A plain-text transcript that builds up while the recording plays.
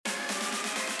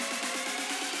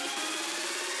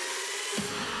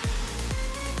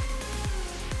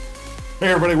Hey,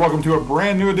 everybody, welcome to a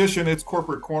brand new edition. It's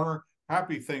Corporate Corner.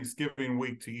 Happy Thanksgiving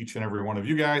week to each and every one of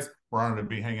you guys. We're honored to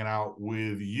be hanging out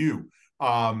with you.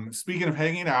 Speaking of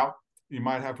hanging out, you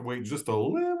might have to wait just a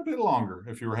little bit longer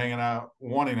if you were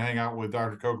wanting to hang out with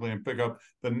Dr. Coakley and pick up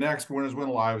the next Winners Win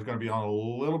Live. It's going to be on a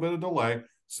little bit of delay.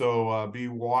 So be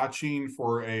watching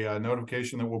for a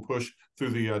notification that will push through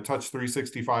the Touch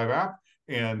 365 app.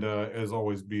 And as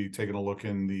always, be taking a look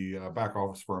in the back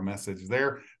office for a message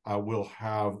there. We'll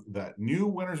have that new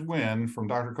Winners Win from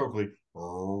Dr. Coakley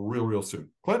real soon.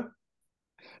 Clint?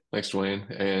 Thanks, Dwayne.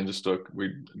 And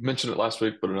we mentioned it last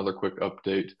week, but another quick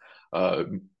update.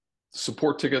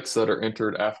 Support tickets that are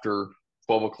entered after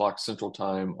 12 o'clock Central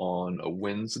Time on a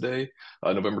Wednesday,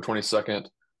 November 22nd,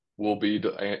 will be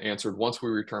answered once we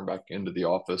return back into the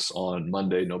office on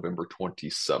Monday, November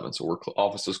 27th. So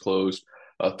office is closed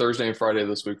Thursday and Friday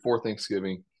this week for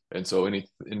Thanksgiving. And so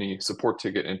any support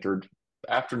ticket entered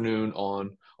afternoon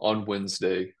on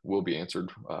Wednesday will be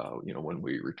answered when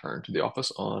we return to the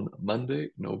office on Monday,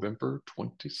 November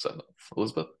 27th.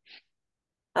 Elizabeth?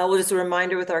 Well, just a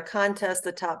reminder with our contest,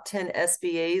 the top 10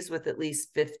 SBAs with at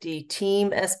least 50 team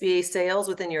SBA sales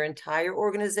within your entire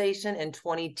organization and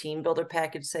 20 team builder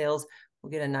package sales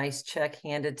will get a nice check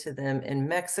handed to them in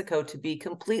Mexico to be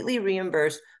completely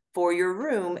reimbursed for your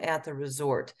room at the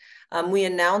resort. We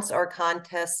announced our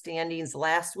contest standings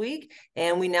last week,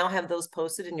 and we now have those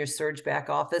posted in your Surge back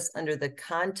office under the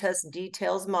contest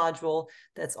details module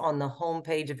that's on the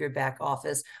homepage of your back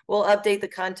office. We'll update the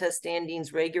contest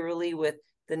standings regularly with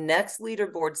the next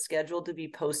leaderboard scheduled to be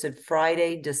posted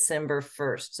Friday, December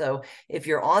 1st. So if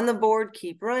you're on the board,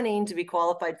 keep running to be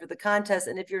qualified for the contest.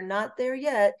 And if you're not there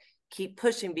yet, keep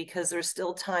pushing because there's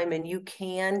still time and you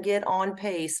can get on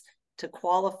pace to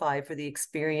qualify for the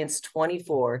Experience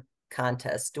 24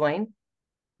 contest. Dwayne?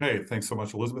 Hey, thanks so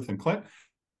much, Elizabeth and Clint.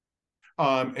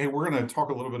 Hey, we're going to talk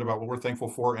a little bit about what we're thankful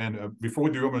for. And before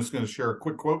we do, I'm just going to share a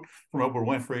quick quote from Oprah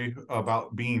Winfrey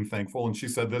about being thankful. And she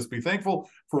said this: be thankful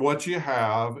for what you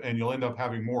have, and you'll end up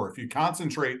having more. If you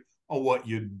concentrate on what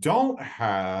you don't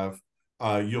have,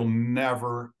 you'll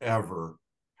never, ever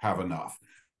have enough.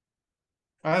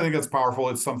 I think that's powerful.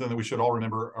 It's something that we should all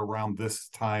remember around this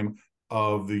time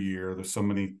of the year. There's so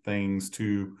many things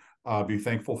to be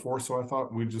thankful for. So I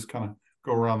thought we'd just kind of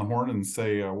go around the horn and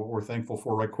say what we're thankful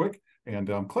for right quick. And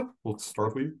Clint, we'll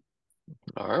start with you.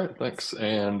 All right, thanks.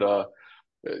 And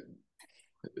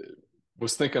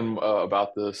was thinking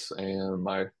about this, and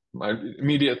my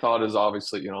immediate thought is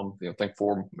obviously, I'm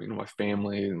thankful for my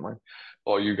family and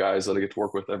all you guys that I get to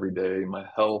work with every day, my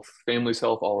health, family's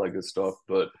health, all that good stuff.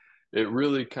 But it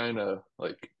really kind of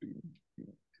like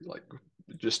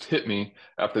just hit me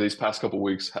after these past couple of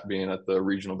weeks being at the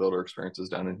regional builder experiences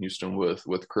down in Houston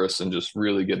with Chris, and just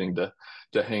really getting to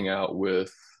hang out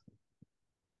with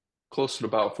close to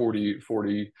about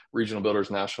 40 regional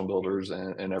builders, national builders,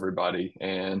 and everybody,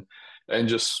 and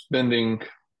just spending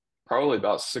probably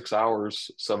about 6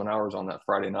 hours, 7 hours on that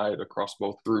Friday night across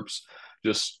both groups,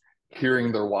 just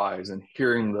hearing their whys and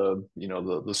hearing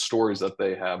the stories that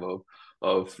they have of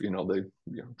they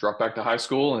drop back to high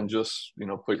school and just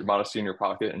put your modesty in your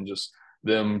pocket, and just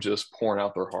them just pouring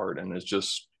out their heart. And it's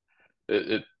just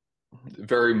it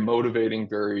very motivating,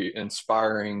 very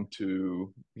inspiring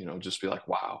to just be like,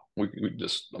 wow, I'm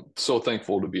so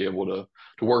thankful to be able to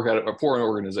work for an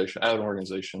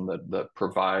organization that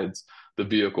provides the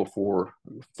vehicle for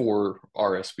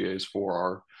our SBAs,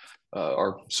 for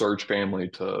our Surge family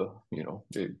to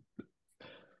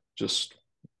just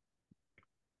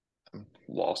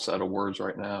lost out of words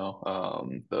right now.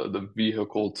 The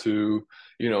vehicle to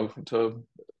to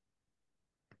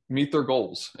meet their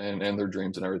goals and their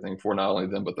dreams and everything for not only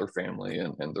them but their family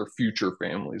and their future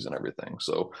families and everything.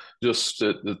 So just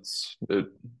it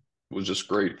was just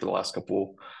great for the last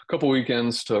couple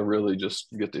weekends to really just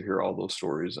get to hear all those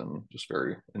stories, and just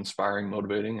very inspiring,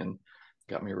 motivating, and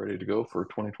got me ready to go for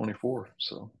 2024.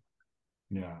 So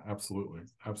yeah, absolutely.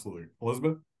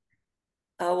 Elizabeth?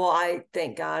 Well, I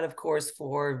thank God, of course,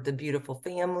 for the beautiful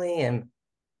family and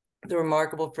the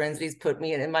remarkable friends he's put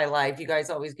me in my life. You guys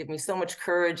always give me so much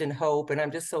courage and hope, and I'm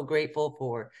just so grateful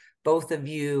for both of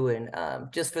you, and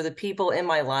just for the people in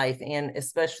my life, and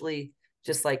especially,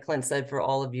 just like Clint said, for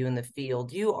all of you in the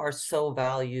field. You are so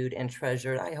valued and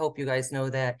treasured. I hope you guys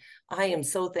know that. I am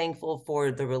so thankful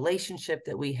for the relationship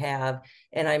that we have,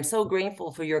 And I'm so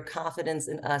grateful for your confidence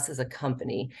in us as a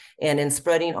company and in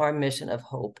spreading our mission of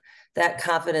hope. That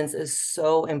confidence is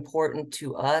so important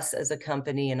to us as a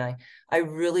company. And I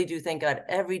really do thank God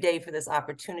every day for this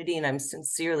opportunity. And I'm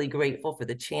sincerely grateful for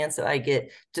the chance that I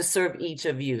get to serve each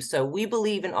of you. So we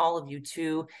believe in all of you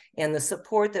too, and the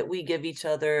support that we give each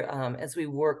other as we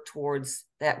work towards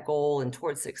that goal and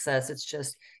towards success. It's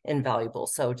just invaluable.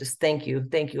 So just thank you.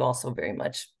 Thank you all so very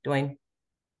much. Dwayne.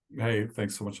 Hey,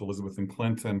 thanks so much, Elizabeth and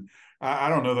Clinton. I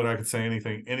don't know that I could say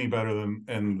anything any better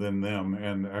than them,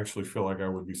 and actually feel like I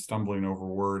would be stumbling over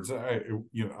words.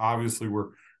 Obviously, we're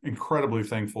incredibly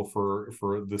thankful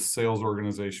for this sales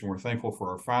organization. We're thankful for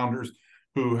our founders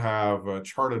who have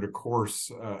charted a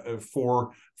course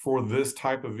for this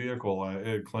type of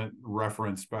vehicle. Clint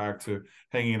referenced back to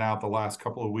hanging out the last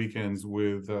couple of weekends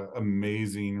with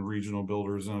amazing regional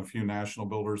builders and a few national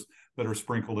builders that are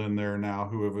sprinkled in there now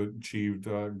who have achieved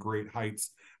great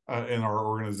heights in our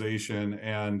organization,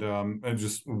 and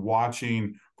just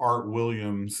watching Art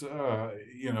Williams,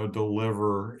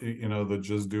 deliver, the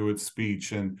Just Do It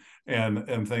speech and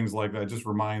things like that just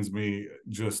reminds me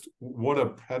just what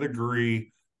a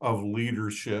pedigree of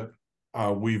leadership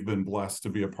we've been blessed to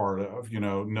be a part of,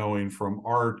 knowing from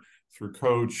Art through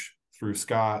Coach, through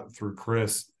Scott, through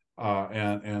Chris,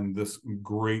 and this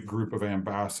great group of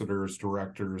ambassadors,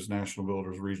 directors, national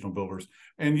builders, regional builders,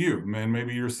 and you, man.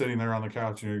 Maybe you're sitting there on the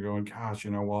couch and you're going, gosh,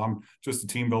 well, I'm just a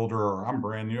team builder, or I'm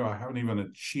brand new. I haven't even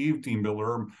achieved team builder.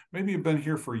 Or maybe you've been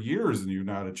here for years and you've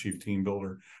not achieved team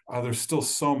builder. There's still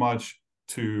so much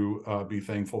to be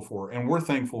thankful for. And we're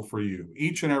thankful for you,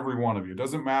 each and every one of you. It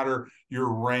doesn't matter your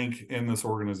rank in this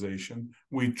organization.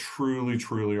 We truly,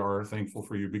 truly are thankful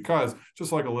for you, because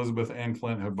just like Elizabeth and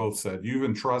Clint have both said, you've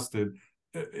entrusted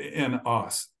in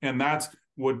us. And that's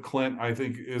what Clint, I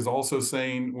think, is also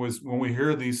saying, was when we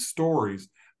hear these stories,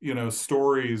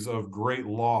 stories of great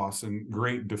loss and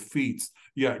great defeats,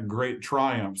 yet great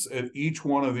triumphs at each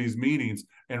one of these meetings,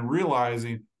 and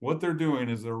realizing what they're doing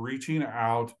is they're reaching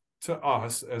out to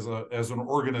us as an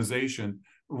organization,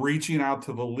 reaching out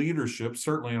to the leadership,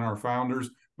 certainly in our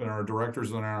founders, but in our directors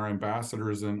and our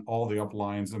ambassadors and all the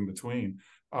uplines in between,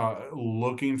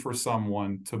 looking for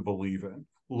someone to believe in,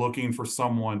 looking for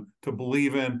someone to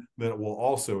believe in that will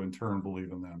also in turn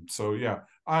believe in them. So yeah,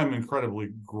 I'm incredibly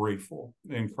grateful,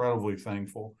 incredibly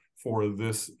thankful for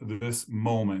this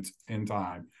moment in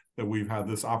time that we've had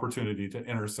this opportunity to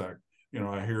intersect.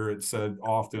 I hear it said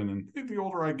often, and the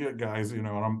older I get, guys, and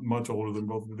I'm much older than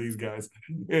both of these guys,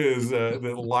 is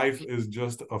that life is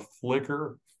just a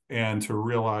flicker, and to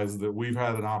realize that we've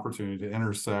had an opportunity to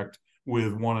intersect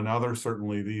with one another.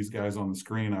 Certainly these guys on the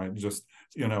screen, I just,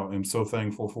 am so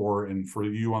thankful for, and for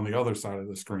you on the other side of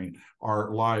the screen,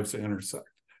 our lives to intersect.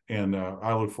 And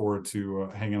I look forward to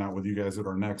hanging out with you guys at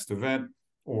our next event,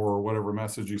 or whatever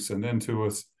message you send in to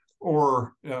us.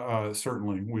 Or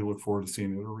certainly we look forward to seeing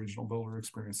you at a regional builder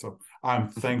experience. So I'm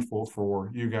thankful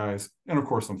for you guys, and of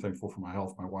course I'm thankful for my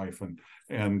health, my wife,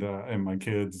 and my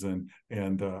kids, and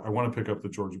I want to pick up the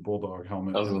Georgia Bulldog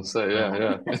helmet. I was going to say,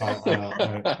 yeah.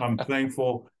 I'm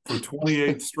thankful for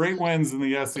 28 straight wins in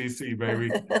the SEC, baby,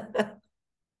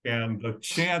 and the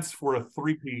chance for a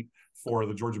three-peat for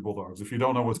the Georgia Bulldogs. If you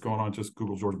don't know what's going on, just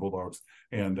Google Georgia Bulldogs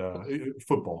and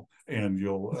football, and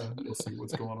you'll see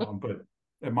what's going on. But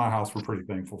at my house, we're pretty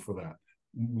thankful for that.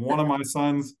 One of my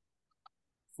sons,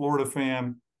 Florida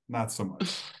fan, not so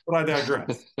much. But I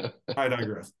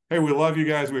digress. Hey, we love you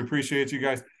guys. We appreciate you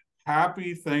guys.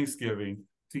 Happy Thanksgiving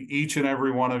to each and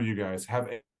every one of you guys. Have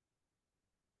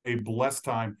a blessed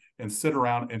time, and sit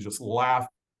around and just laugh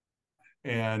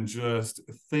and just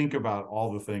think about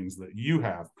all the things that you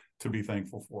have to be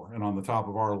thankful for. And on the top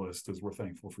of our list is we're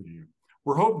thankful for you.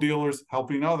 We're Hope Dealers,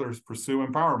 helping others pursue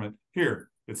empowerment here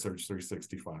at Search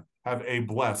 365. Have a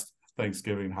blessed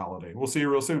Thanksgiving holiday. We'll see you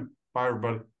real soon. Bye,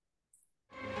 everybody.